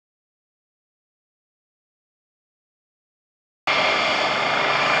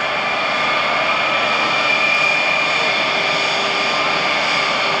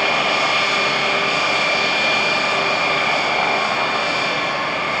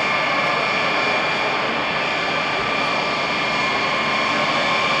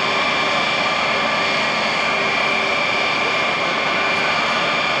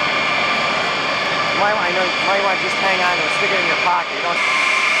just hang on to it, stick it in your pocket. You don't.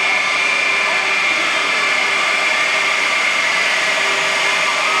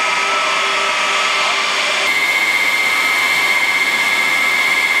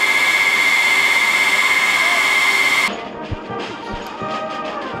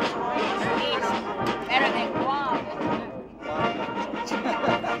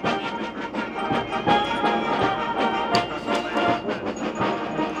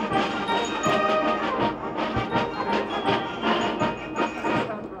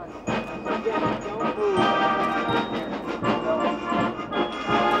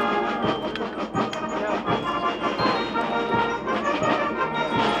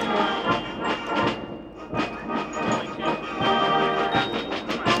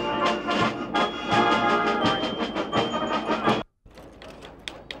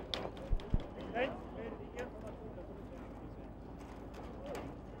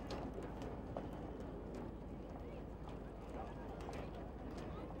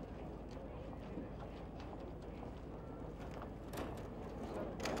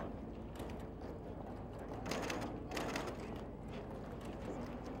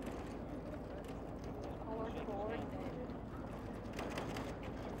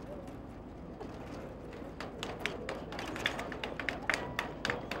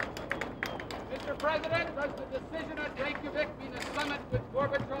 Mr. President, does the decision at Reykjavik mean a summit with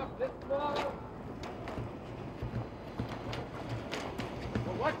Gorbachev this fall?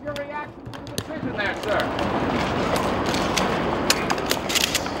 Well, what's your reaction to the decision there, sir?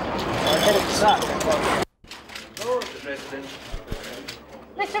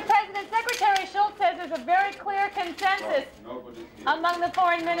 Mr. President, Secretary Schultz says there's a very clear consensus among the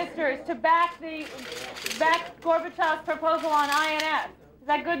foreign ministers to back Gorbachev's proposal on INF. Is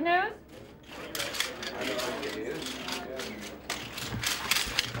that good news?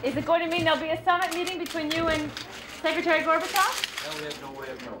 Is it going to mean there'll be a summit meeting between you and Secretary Gorbachev? No, we have no way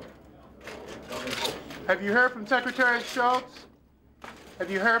of knowing. Have you heard from Secretary Schultz? Have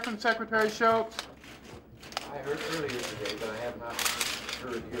you heard from Secretary Schultz? I heard earlier today, but I have not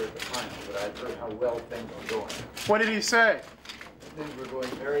heard here at the final, but I've heard how well things are going. What did he say? Things were going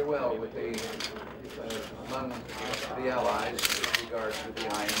very well with among the allies with regard to the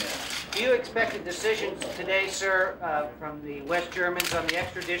INF. Do you expect a decision today, sir, from the West Germans on the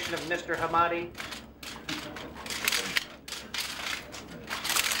extradition of Mr. Hamadi?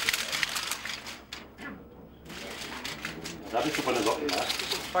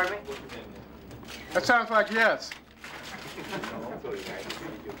 Pardon me? That sounds like yes.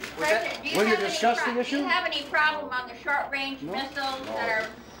 President, do you have any problem on the short-range missiles that are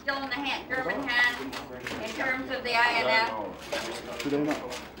still in the German hands in terms of the INF?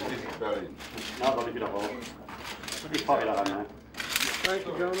 Thank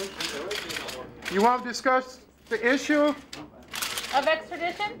you, gentlemen. You want to discuss the issue of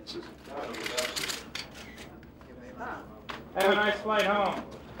extradition? Have a nice flight home.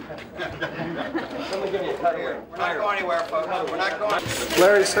 We're not going anywhere, folks. We're not going.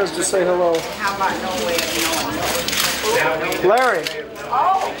 Larry says to say hello. How about no way of knowing? Larry.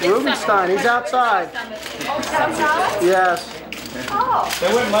 Oh, Rubenstein, he's outside. Oh, outside? Yes. Oh. They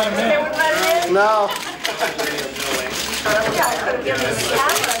wouldn't let him in. They wouldn't let him in? No. Yeah, I could have given him a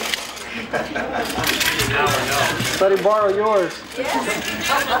camera. Let him borrow yours.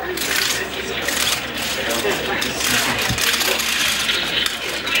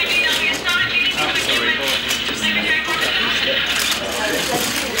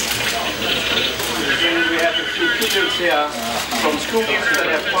 We have a few students here from schools that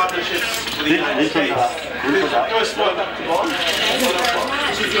have partnerships with the United States. This is the first one up to Bonn.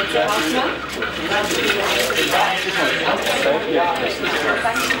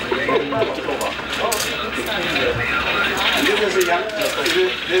 And this is a young,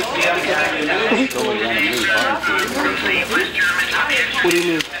 this young guy. What do you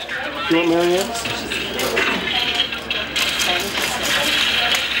need? You want Marianne?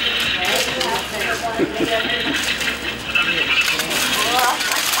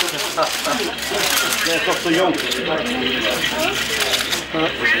 That's not so young. Thank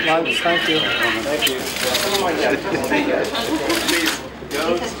you. Thank you.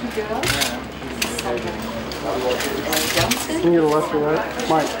 Can you go left or right?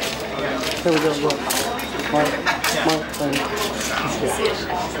 Mike. Here we go. Look. Mike. Thank you.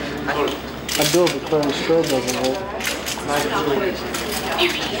 I do it because the strobe doesn't work.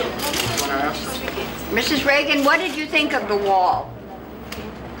 Mrs. Reagan, what did you think of the wall?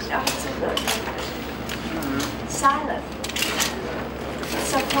 Silent.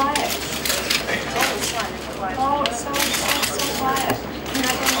 So quiet. Oh, so quiet. And I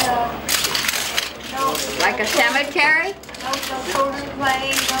think, no, Like a cemetery? No children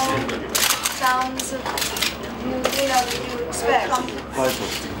playing, no sounds of, that you expect.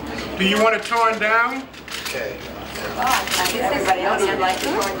 Do you want it torn down? Okay. Oh, I guess everybody else would like it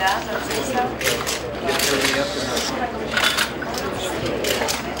torn down, don't you think so?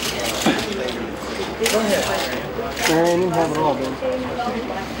 Go ahead. Man, you have it all, dude.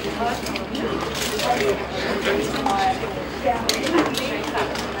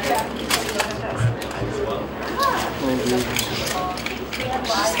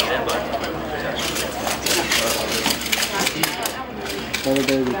 Another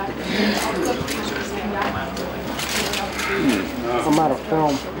baby. I'm out of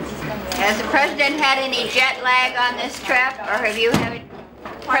film. Has the president had any jet lag on this trip, or have you had,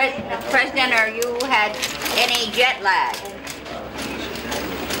 President, or you had any jet lag?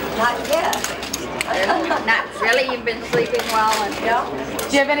 Not yet. Not really? You've been sleeping well? And No.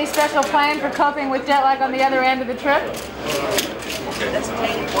 Do you have any special plan for coping with jet lag on the other end of the trip? Let's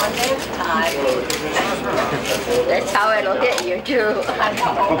take it one day at a time. That's how it'll hit you, too. I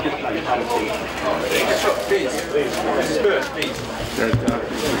know.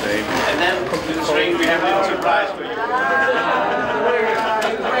 And then to the string, we have a little surprise for you.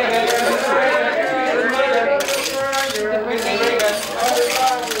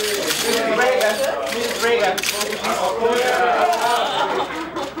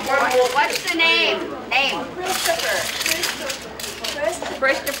 What's the name?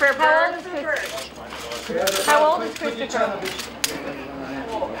 Christopher Burt. How old is Christopher?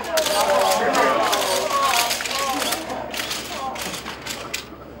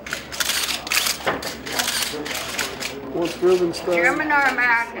 What's driven stuff? German or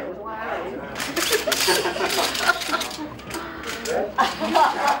American?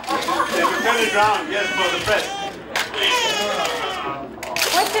 Turn it around, yes, for the press.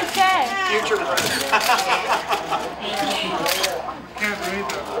 What's it say? Future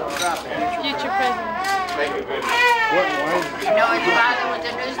Future president. You know his father was a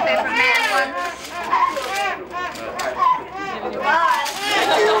newspaper man once.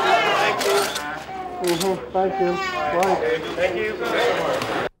 Thank you. Right. Thank you.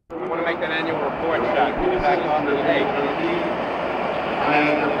 I want to make that annual report back. Put it back on the day.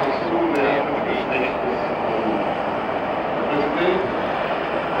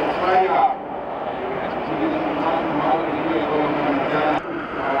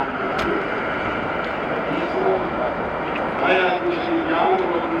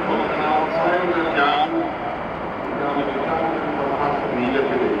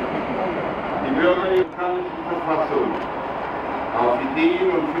 Die bürgerlich-kanadische Verfassung auf Ideen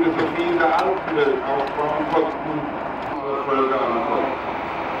und Philosophien der alten Welt aufbauen konnten, unsere Völker ankommen.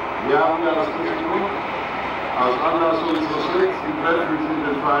 Wir haben ja das Christentum aus Anlass unseres letzten Treffens in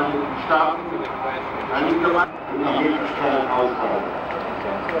den Vereinigten Staaten eine gemeinsame Möglichkeit ausbauen.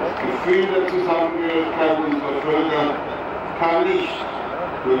 Das Gefühl der Zusammengehörigkeit unserer Völker kann nicht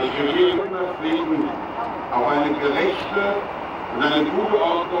durch Regierung Frieden auf eine gerechte und eine gute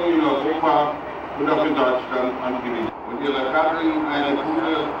Ordnung in Europa und auch in Deutschland angewiesen und ihrer Gattin eine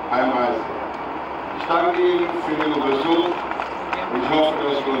gute Heimreise. Ich danke Ihnen für Ihren Besuch und ich hoffe,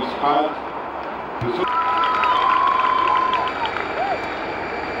 dass wir uns bald besuchen.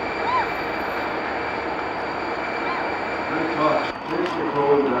 Mr.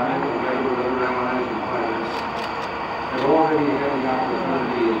 Kohl and I, together with other allies and partners, have already had the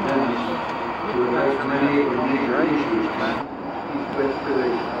opportunity in Venice to address many of the major issues in East-West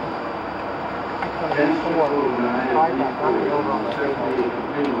relations. Chancellor Kohl and I have been separately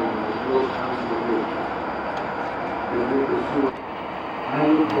continuing this close consultation as we pursue. I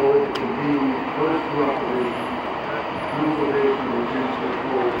look forward to continuing close cooperation, consultation with Chancellor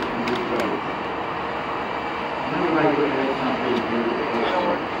Kohl and his government. I would like to add something here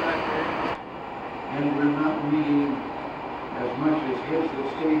also. And we're not meeting as much as heads of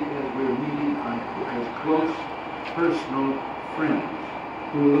state as we're meeting as close personal friends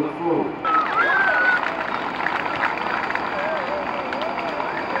who look forward.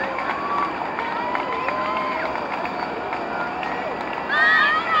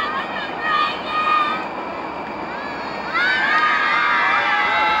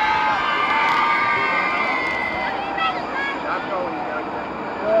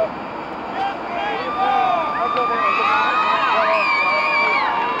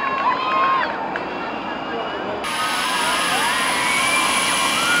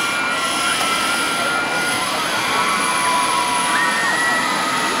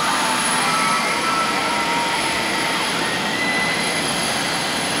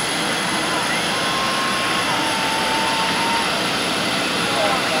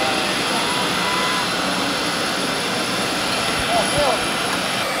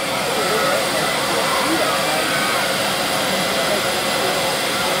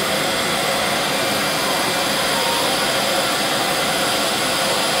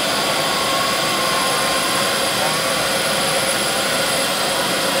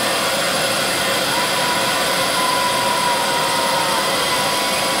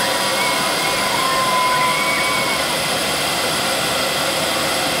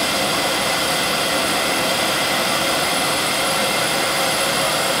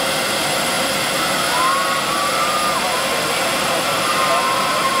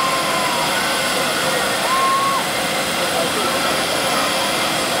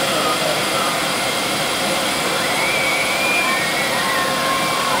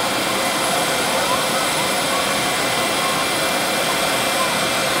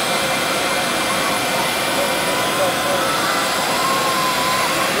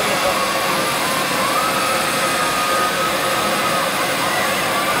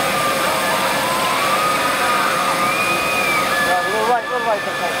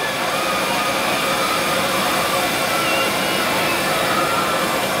 difficult